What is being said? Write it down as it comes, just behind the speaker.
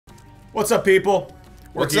What's up, people?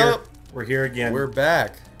 What's up? We're here again. We're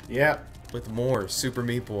back yeah, with more Super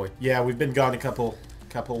Meat Boy. yeah. We've been gone a couple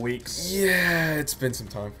weeks. Yeah, it's been some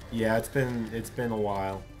time. Yeah, it's been a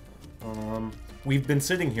while. We've been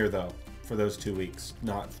sitting here though for those 2 weeks,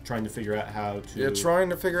 not trying to figure out how to. Yeah, trying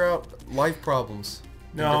to figure out life problems.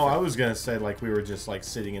 No, I was gonna say like we were just like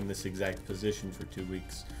sitting in this exact position for 2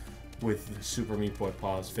 weeks with Super Meat Boy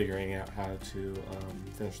Pause, figuring out how to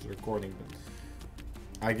finish the recording. But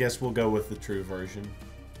I guess we'll go with the true version.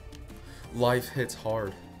 Life hits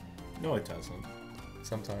hard. No, it doesn't.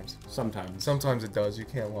 Sometimes. Sometimes. Sometimes it does. You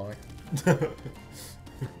can't lie.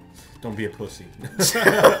 Don't be a pussy.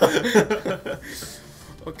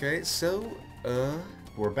 Okay, so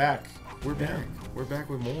We're back. we're back. We're back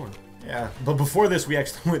with more. Yeah, but before this, we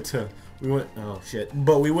actually went to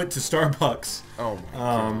Starbucks. Oh my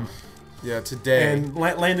god. Yeah, today. And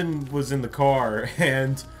Landon was in the car,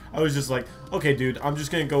 and I was just like, okay, dude, I'm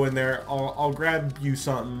just gonna go in there. I'll grab you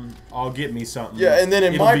something. I'll get me something. Yeah, and then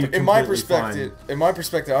in It'll my be completely perspective,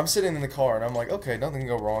 fine. I'm sitting in the car and I'm like, okay, nothing can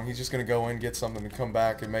go wrong. He's just gonna go in, get something, and come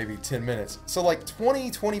back in maybe 10 minutes. So like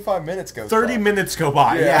 25 minutes goes 30 by. minutes go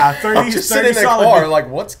by. Yeah, 30. I'm just 30 sitting in the solid car like,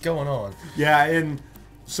 what's going on? Yeah, and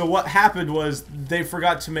so what happened was they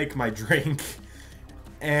forgot to make my drink,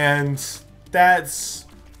 and that's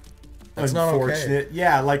not unfortunate. okay.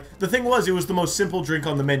 Yeah, like the thing was, it was the most simple drink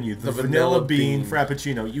on the menu, the vanilla bean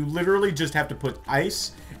frappuccino. You literally just have to put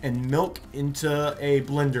ice and milk into a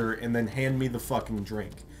blender and then hand me the fucking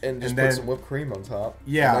drink. And just then, put some whipped cream on top.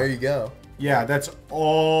 Yeah. And there you go. Yeah, that's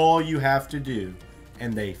all you have to do.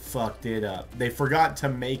 And they fucked it up. They forgot to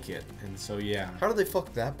make it, and so yeah. How did they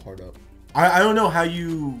fuck that part up? I don't know how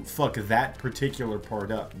you fuck that particular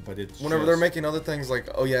part up, but it's Whenever they're making other things like,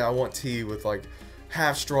 oh yeah, I want tea with like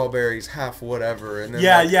half strawberries, half whatever, and then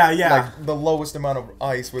yeah, like, yeah. like the lowest amount of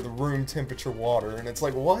ice with room temperature water, and it's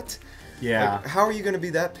like, what? Yeah. Like, how are you gonna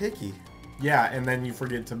be that picky? Yeah, and then you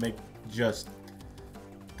forget to make just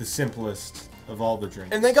the simplest of all the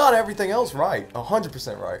drinks. And they got everything else right,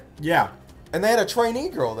 100% right. Yeah. And they had a trainee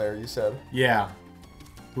girl there, you said. Yeah.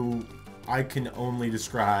 Who I can only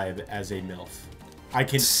describe as a MILF. I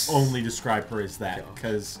can only describe her as that,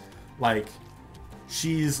 because, like,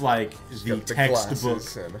 she's like the textbook.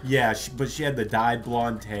 Yeah, but she had the dyed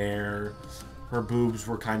blonde hair. Her boobs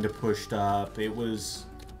were kind of pushed up. It was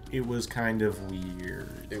kind of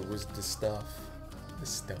weird. It was the stuff. The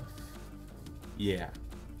stuff. Yeah.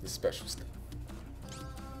 The special stuff.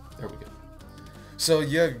 There we go. So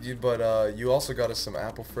yeah, you also got us some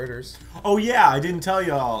apple fritters. Oh yeah, I didn't tell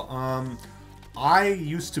y'all. I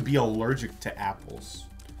used to be allergic to apples.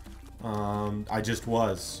 I just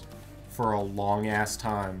was for a long ass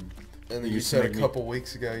time. And then you said a couple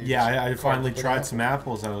weeks ago. Yeah, I finally tried some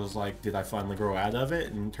apples. I was like, did I finally grow out of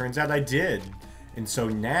it? And it turns out I did. And so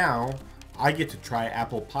now I get to try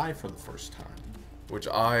apple pie for the first time. Which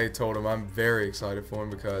I told him I'm very excited for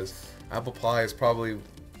him, because apple pie is probably,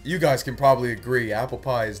 you guys can probably agree, apple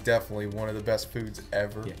pie is definitely one of the best foods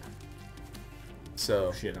ever. Yeah. So.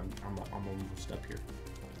 Oh, shit, I'm almost up here.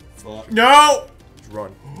 Fuck. No! Just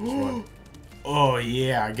run. Just run. Oh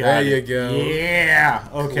yeah, I got there it. There you go. Yeah.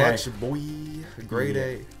 Okay. Clutch, boy. Grade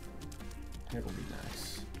A. That'll be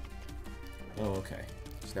nice. Oh, okay.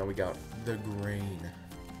 So now we got the grain.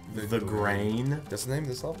 The grain? That's the name of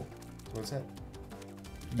this level. What's that?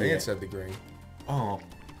 I think it said the grain. Oh.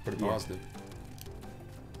 Pretty positive.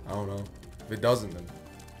 I don't know. If it doesn't, then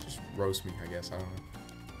just roast me, I guess. I don't know.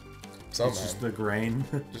 Somehow. It's just the grain?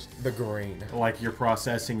 Just the grain. Like you're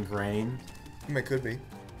processing grain? I mean, it could be.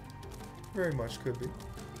 Very much could be.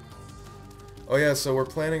 Oh yeah, so we're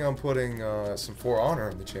planning on putting some For Honor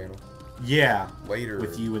on the channel. Yeah. Later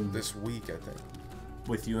with you and this week, I think.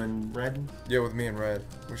 With you and Red? Yeah, with me and Red.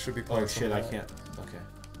 We should be playing. Oh shit, I can't. Okay.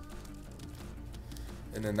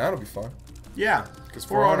 And then that'll be fun. Yeah. Because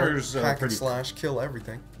For Honor's hack and slash, kill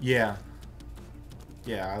everything. Yeah.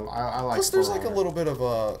 Yeah, I like. Plus, there's like a little bit of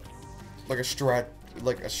a, like a strat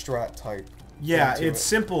type. Yeah, it's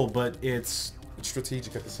simple, but it's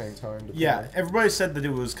strategic at the same time. Yeah, everybody said that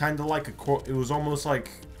it was kind of like it was almost like,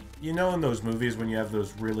 you know, in those movies when you have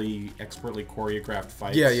those really expertly choreographed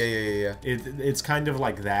fights. Yeah. It's kind of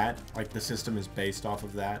like that. Like the system is based off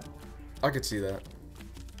of that. I could see that.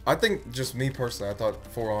 I think, just me personally, I thought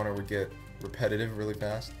For Honor would get repetitive really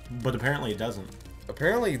fast. But apparently it doesn't.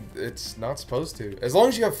 Apparently it's not supposed to. As long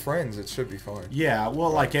as you have friends, it should be fine. Yeah, well,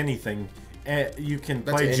 like anything. You can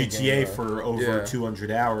play GTA for over 200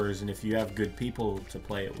 hours, and if you have good people to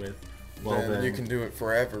play it with, well then you can do it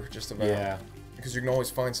forever, just about. Yeah. Because you can always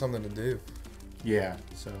find something to do. Yeah,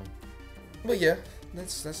 so. But yeah,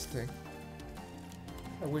 that's the thing.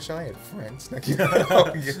 I wish I had friends.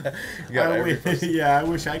 Oh, yeah. Yeah, I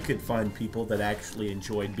wish I could find people that actually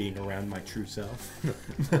enjoyed being around my true self.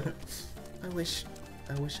 I wish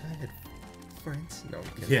I had friends. No, I'm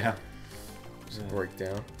kidding. Yeah. Just break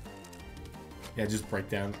down. Yeah, just break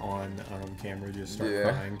down on camera. Just start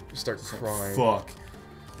crying. Just start crying. Fuck.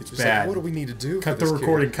 It's just bad. Like, what do we need to do? Cut the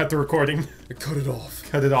recording. Kid? Cut the recording. Cut it off.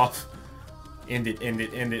 Cut it off. End it. End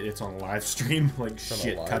it. End it. It's on a live stream. Like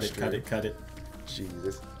shit. Cut it. Cut it. Cut it.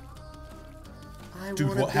 Jesus.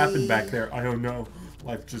 Dude, what happened back there? I don't know.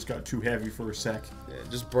 Life just got too heavy for a sec. Yeah, it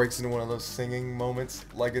just breaks into one of those singing moments,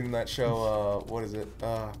 like in that show. What is it?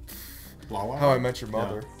 How I Met Your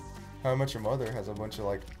Mother. No. How I Met Your Mother has a bunch of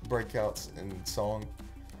like breakouts in song.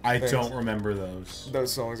 I don't remember those.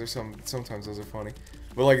 Those songs are sometimes those are funny,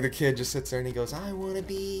 but like the kid just sits there and he goes, "I wanna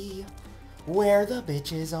be where the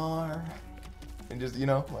bitches are," and just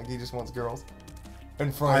like he just wants girls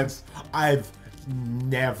and friends. I've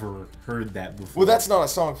never heard that before. Well, that's not a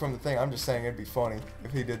song from the thing. I'm just saying it'd be funny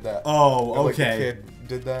if he did that. Oh, okay. Like the kid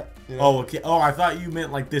did that. Oh, okay. Oh, I thought you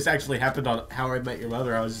meant like this actually happened on How I Met Your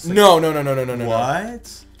Mother. I was just like, no.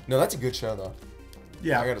 What? No, that's a good show though.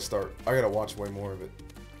 Yeah. I gotta watch way more of it.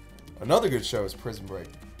 Another good show is Prison Break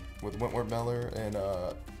with Wentworth Miller and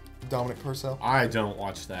Dominic Purcell. I don't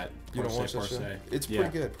watch that. You don't watch that show? It's pretty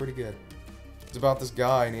good. Pretty good. It's about this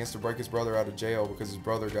guy and he has to break his brother out of jail because his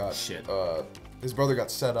brother got set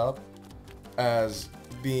up as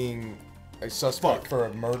being a suspect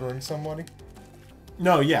for murdering somebody.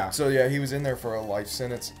 No, yeah. So yeah, he was in there for a life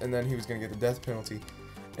sentence and then he was gonna get the death penalty.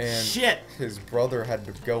 And his brother had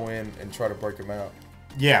to go in and try to break him out.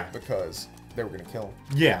 Yeah. Because they were gonna kill him.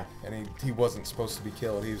 Yeah. And he wasn't supposed to be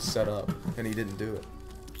killed. He was set up and he didn't do it.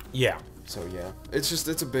 Yeah. So yeah,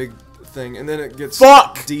 it's a big thing, and then it gets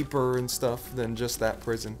deeper and stuff than just that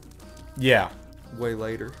prison. Yeah. Way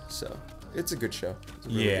later, so it's a good show. It's a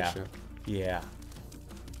really good show. Yeah.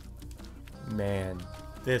 Man,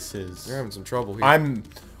 this is. You're having some trouble here.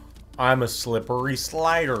 I'm a slippery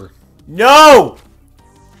slider. No.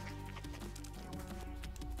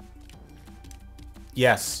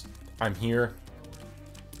 Yes, I'm here.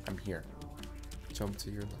 I'm here. Jump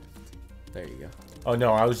to your left. There you go. Oh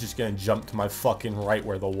no, I was just gonna jump to my fucking right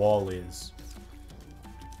where the wall is.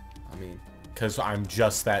 I mean, cause I'm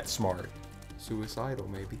just that smart. Suicidal,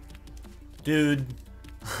 maybe. Dude.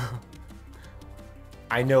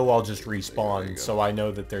 I know I'll just respawn, so I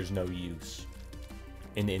know that there's no use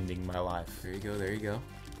in ending my life. There you go, there you go.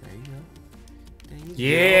 There you go. There you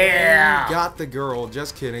Yeah! go. Got the girl,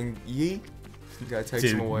 just kidding. Yeet. The guy takes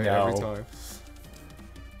him away every time.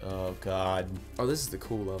 Oh god. Oh, this is the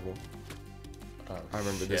cool level. I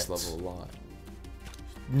remember this level a lot.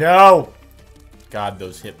 No! God,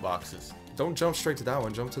 those hitboxes. Don't jump straight to that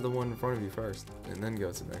one. Jump to the one in front of you first, and then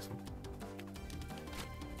go to the next one.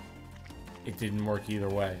 It didn't work either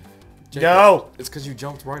way. Jacob, no! It's because you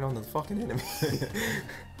jumped right on the fucking enemy.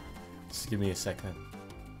 Just give me a second.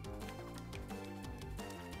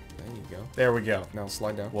 There you go. There we go. Now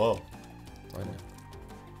slide down. Whoa. Slide down.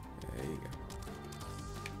 There you go.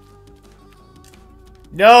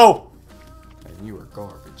 No! And you are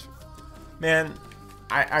garbage. Man,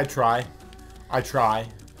 I try. I try.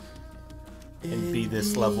 And be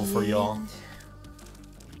this level for y'all.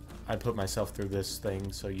 I put myself through this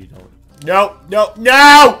thing so you don't. No! No!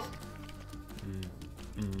 No!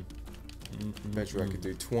 Bet you I could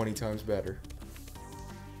do 20 times better.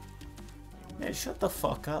 Man, shut the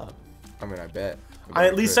fuck up. I mean, I bet.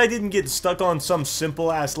 At least I didn't get stuck on some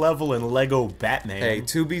simple-ass level in Lego Batman. Hey,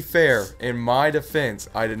 to be fair, in my defense,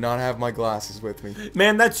 I did not have my glasses with me.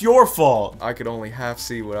 Man, that's your fault. I could only half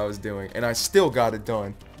see what I was doing, and I still got it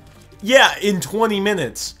done. Yeah, in 20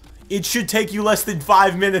 minutes. It should take you less than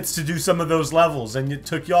 5 minutes to do some of those levels, and it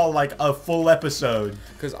took y'all like a full episode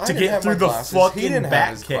to get through the fucking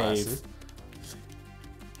Batcave.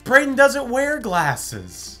 Brayden doesn't wear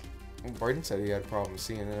glasses. Brayden said he had problems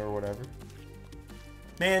seeing it or whatever.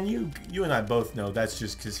 Man, you and I both know that's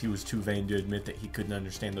just because he was too vain to admit that he couldn't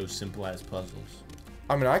understand those simple-ass puzzles.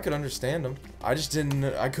 I mean, I could understand them. I just didn't.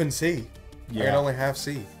 I couldn't see. Yeah. I could only half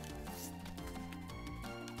see.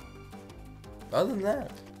 Other than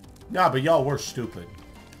that. Nah, but y'all were stupid.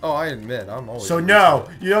 Oh, I admit, I'm always. So no,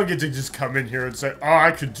 you don't get to just come in here and say, "Oh,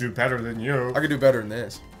 I could do better than you." I could do better than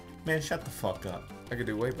this. Man, shut the fuck up. I could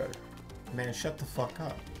do way better. Man, shut the fuck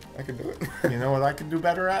up. I could do it. You know what I could do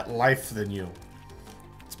better at? Life than you.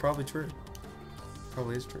 It's probably true.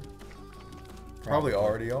 Probably is true. Probably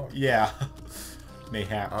already are. Yeah.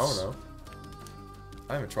 Mayhaps. I don't know.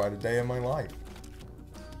 I haven't tried a day in my life.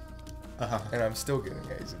 And I'm still getting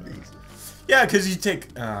A's and B's. Yeah, because you take...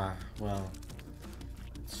 well...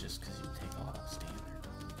 It's just because you take all standard.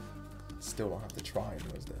 still don't have to try in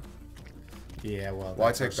those, though. Yeah, well,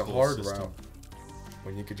 why take the hard route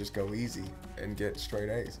when you could just go easy and get straight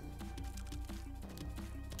A's?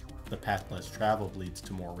 The path less traveled leads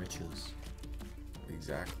to more riches.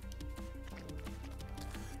 Exactly.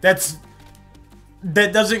 That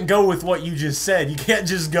doesn't go with what you just said. You can't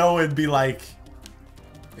just go and be like...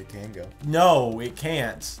 It can go. No, it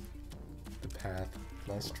can't. The path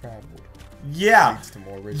less traveled. Yeah. Leads to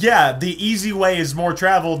more riches. Yeah, the easy way is more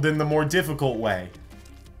traveled than the more difficult way.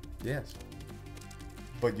 Yes.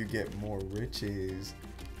 But you get more riches.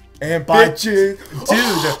 And bitches.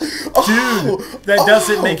 Dude, that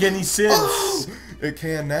doesn't make any sense. It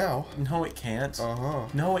can now. No, it can't. Uh-huh.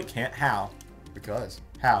 No, it can't. How? Because.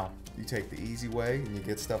 How? You take the easy way and you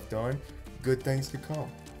get stuff done. Good things to come.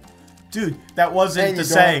 Dude, that wasn't the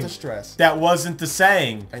saying. And you don't have to stress. That wasn't the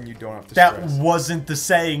saying. And you don't have to stress. That wasn't the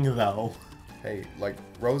saying, though. Hey, like,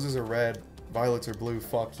 roses are red, violets are blue,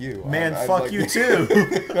 fuck you. Man, fuck like... you too.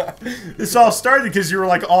 This all started because you were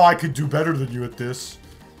like, oh, I could do better than you at this.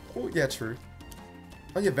 Oh, yeah, true.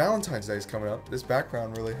 Oh, yeah, Valentine's Day is coming up. This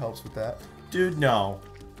background really helps with that. Dude, no.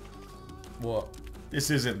 What?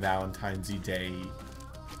 This isn't Valentine's Day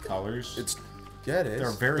colors. Yeah, it is.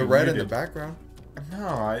 They're very the red muted. in the background.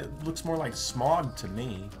 No, it looks more like smog to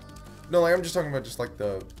me. No, like, I'm just talking about just, like,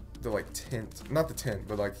 the like, tint. Not the tint,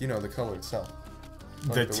 but, like, you know, the color itself.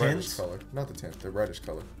 Like the reddish tint? color. Not the tint, the reddish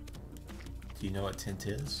color. Do you know what tint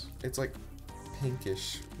is? It's, like,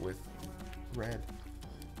 pinkish with red.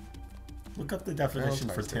 Look up the definition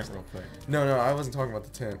for tint real quick. No, I wasn't talking about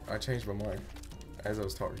the tint. I changed my mind as I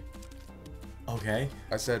was talking. Okay.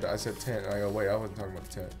 I said tint, and I go, wait, I wasn't talking about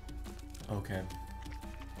the tint. Okay.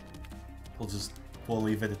 We'll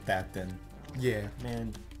leave it at that then. Yeah.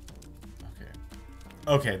 Man. Okay.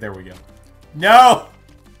 Okay, there we go. No!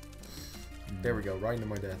 There we go, right into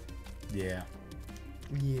my death. Yeah.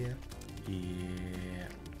 Yeah. Yeah.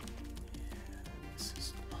 This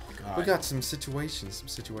is... Oh, God. We got some situations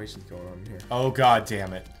going on here. Oh, God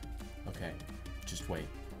damn it. Okay. Just wait.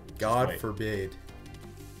 God forbid.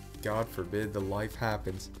 God forbid the life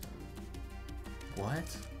happens. What?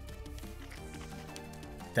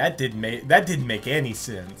 That didn't make any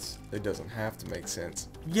sense. It doesn't have to make sense.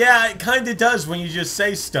 Yeah, it kind of does when you just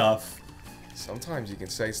say stuff. Sometimes you can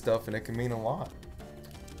say stuff and it can mean a lot.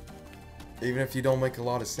 Even if you don't make a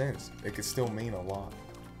lot of sense, it could still mean a lot.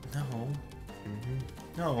 No.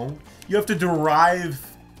 No. You have to derive...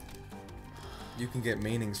 You can get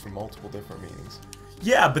meanings from multiple different meanings.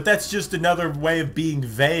 Yeah, but that's just another way of being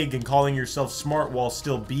vague and calling yourself smart while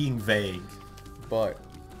still being vague. But...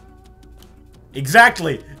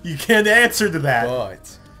 Exactly! You can't answer to that!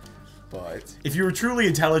 But... If you were truly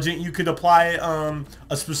intelligent, you could apply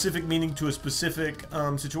a specific meaning to a specific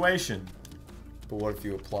situation. But what if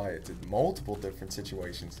you apply it to multiple different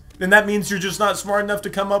situations? Then that means you're just not smart enough to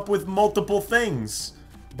come up with multiple things.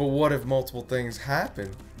 But what if multiple things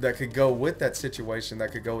happen that could go with that situation,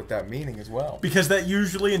 that could go with that meaning as well? Because that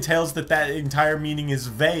usually entails that entire meaning is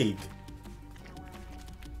vague.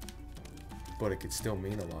 But it could still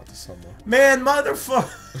mean a lot to someone. Man,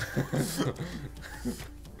 motherfucker!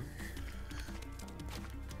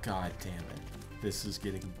 God damn it. This is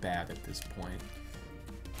getting bad at this point.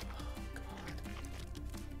 Oh,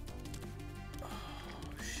 God.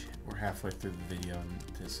 Oh, shit. We're halfway through the video and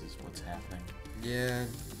this is what's happening. Yeah,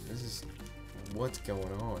 this is what's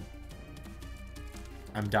going on.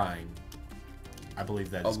 I'm dying. I believe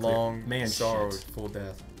that is a long, man, sorrowful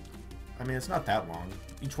death. I mean, it's not that long.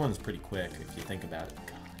 Each one's pretty quick if you think about it.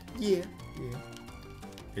 God. Yeah.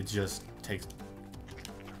 It just takes...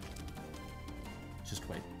 Just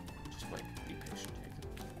wait. Just wait. Be patient,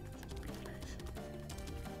 Jacob. Just be patient.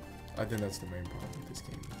 I think that's the main problem with this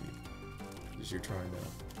game with you. Is you're trying to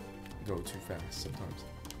go too fast sometimes.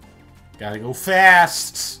 Gotta go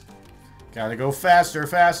fast! Gotta go faster,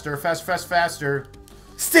 faster, faster!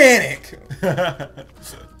 Static!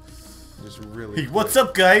 Just really hey, what's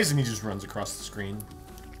up, guys? And he just runs across the screen.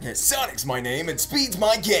 Yeah, Sonic's my name and Speed's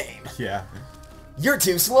my game! Yeah. You're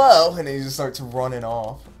too slow! And he just starts running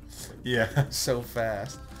off. Yeah. So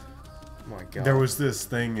fast. Oh my God. There was this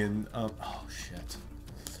thing in, oh shit.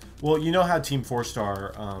 Well, you know how Team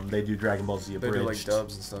 4-Star, they do Dragon Ball Z Abridged? They do like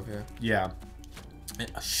dubs and stuff, yeah.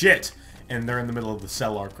 Yeah. Shit! And they're in the middle of the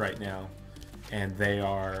Cell arc right now. And they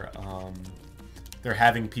are, they're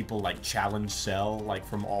having people, like, challenge Cell, like,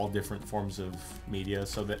 from all different forms of media.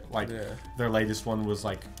 So that, like, their latest one was,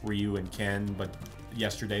 like, Ryu and Ken. But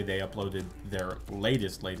yesterday they uploaded their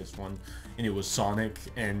latest one. And it was Sonic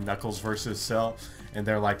and Knuckles versus Cell. And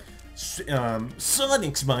they're like,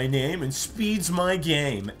 Sonic's my name and Speed's my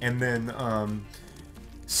game. And then,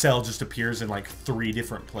 Cell just appears in like 3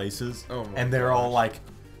 different places, and they're gosh. all like,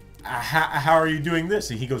 how are you doing this?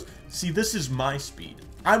 And he goes, see, this is my speed.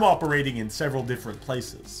 I'm operating in several different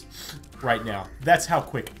places right now. That's how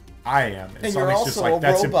quick I am. And Sonic's just like,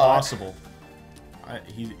 that's impossible.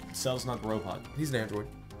 Cell's not a robot. He's an android.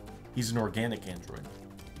 He's an organic android.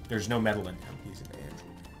 There's no metal in him. He's an android.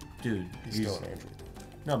 Dude, he's still an android.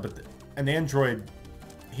 No, but an android...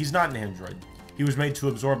 He's not an android. He was made to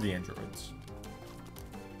absorb the androids.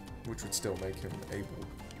 Which would still make him able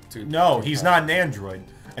to... No, he's not an android.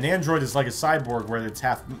 An android is like a cyborg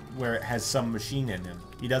where it has some machine in him.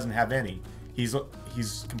 He doesn't have any. He's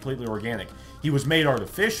completely organic. He was made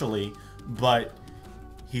artificially, but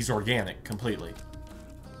he's organic completely.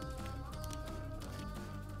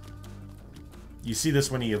 You see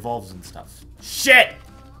this when he evolves and stuff. Shit!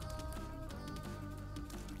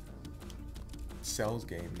 Cell's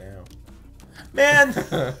game now. Man!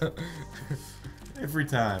 Every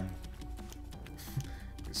time.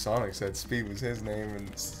 Sonic said Speed was his name,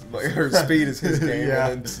 and like her Speed is his game, yeah.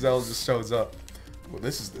 And then Cell just shows up. Well,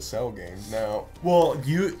 this is the Cell game now. Well,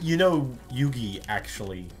 you know Yugi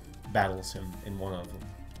actually battles him in one of them.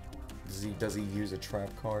 Does he use a trap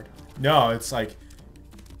card? No, it's like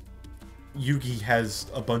Yugi has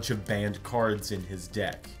a bunch of banned cards in his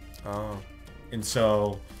deck. Oh. And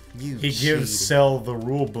so he gives Cell the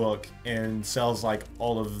rule book, and Cell's like,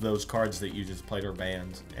 all of those cards that you just played are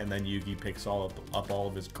banned. And then Yugi picks up all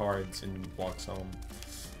of his cards and walks home.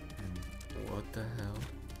 And what the hell?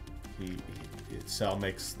 Cell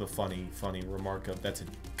makes the funny remark of, that's a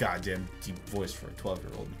goddamn deep voice for a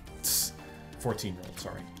 12-year-old. 14-year-old,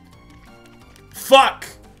 sorry. Fuck!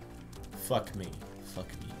 Fuck me. Fuck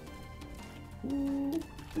me.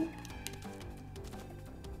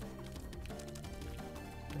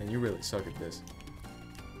 And you really suck at this.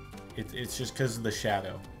 It's just because of the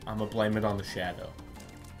shadow. I'm gonna blame it on the shadow.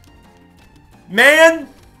 Man!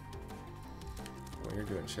 Well, you're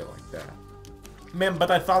doing shit like that. Man, but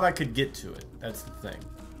I thought I could get to it. That's the thing.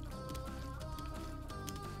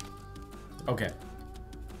 Okay.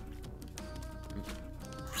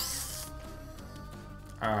 It's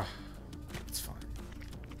fine.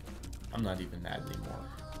 I'm not even mad anymore.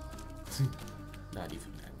 Not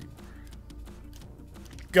even mad anymore.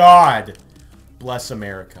 God bless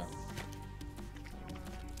America.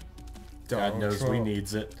 God knows we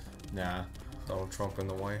needs it. Nah. Donald Trump in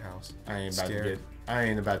the White House. I ain't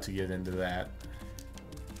about to get into that.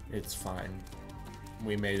 It's fine.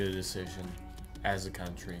 We made a decision as a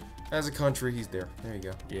country. As a country, he's there. There you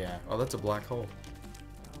go. Yeah. Oh, that's a black hole.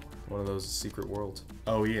 One of those secret worlds.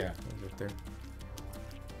 Oh yeah. He's up there.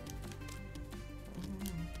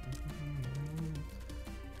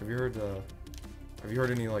 Have you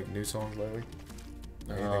heard any like new songs lately?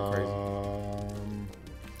 Anything crazy?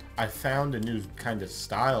 I found a new kind of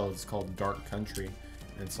style. It's called Dark Country.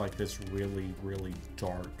 And it's like this really, really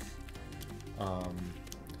dark.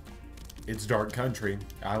 It's Dark Country.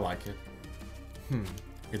 I like it.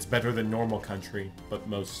 It's better than normal country, but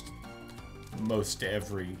most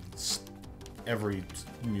every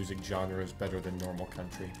music genre is better than normal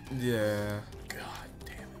country. Yeah. God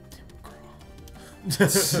damn it, Tim Grohl.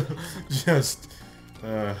 Just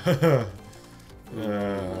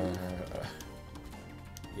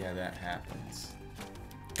yeah, that happens.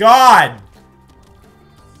 God!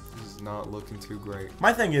 This is not looking too great.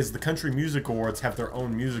 My thing is, the Country Music Awards have their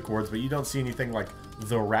own music awards, but you don't see anything like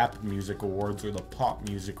the Rap Music Awards or the Pop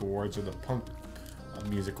Music Awards or the Punk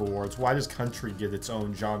Music Awards. Why does country get its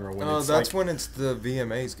own genre when it's that's like, when it's the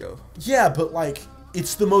VMAs go. Yeah, but like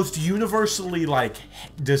it's the most universally like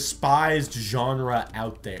despised genre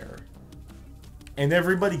out there. And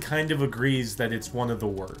everybody kind of agrees that it's one of the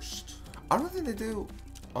worst. I don't think they do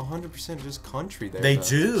 100% just country there. They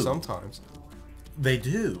do. Sometimes. They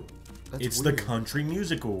do. It's weird. The Country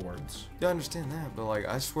Music Awards. Yeah, I understand that, but like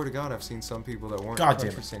I swear to God, I've seen some people that weren't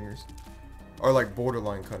country singers. Or like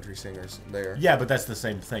borderline country singers there. Yeah, but that's the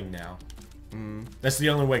same thing now. That's the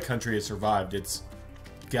only way country has survived. It's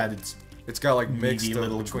got like mixed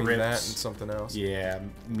little between grips. that and something else. Yeah,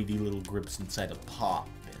 meaty little grips inside of pop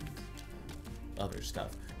and other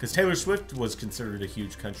stuff. Because Taylor Swift was considered a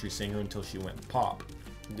huge country singer until she went pop.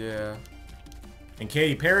 Yeah. And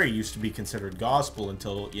Katy Perry used to be considered gospel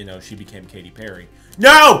until, you know, she became Katy Perry.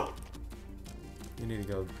 No! You need to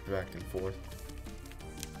go back and forth.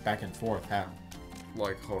 Back and forth, how?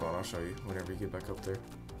 Like, hold on, I'll show you whenever you get back up there.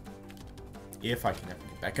 If I can ever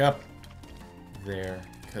get back up there,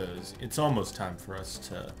 because it's almost time for us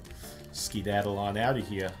to skedaddle on out of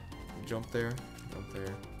here. Jump there, jump there.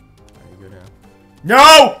 There you go now.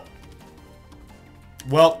 No!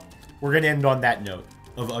 Well, we're going to end on that note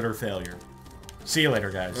of utter failure. See you later,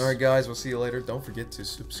 guys. All right, guys. We'll see you later. Don't forget to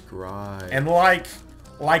subscribe. And like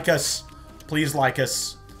us. Please like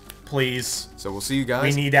us. Please. So we'll see you guys.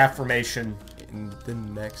 We need affirmation. In the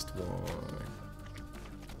next one.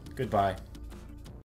 Goodbye.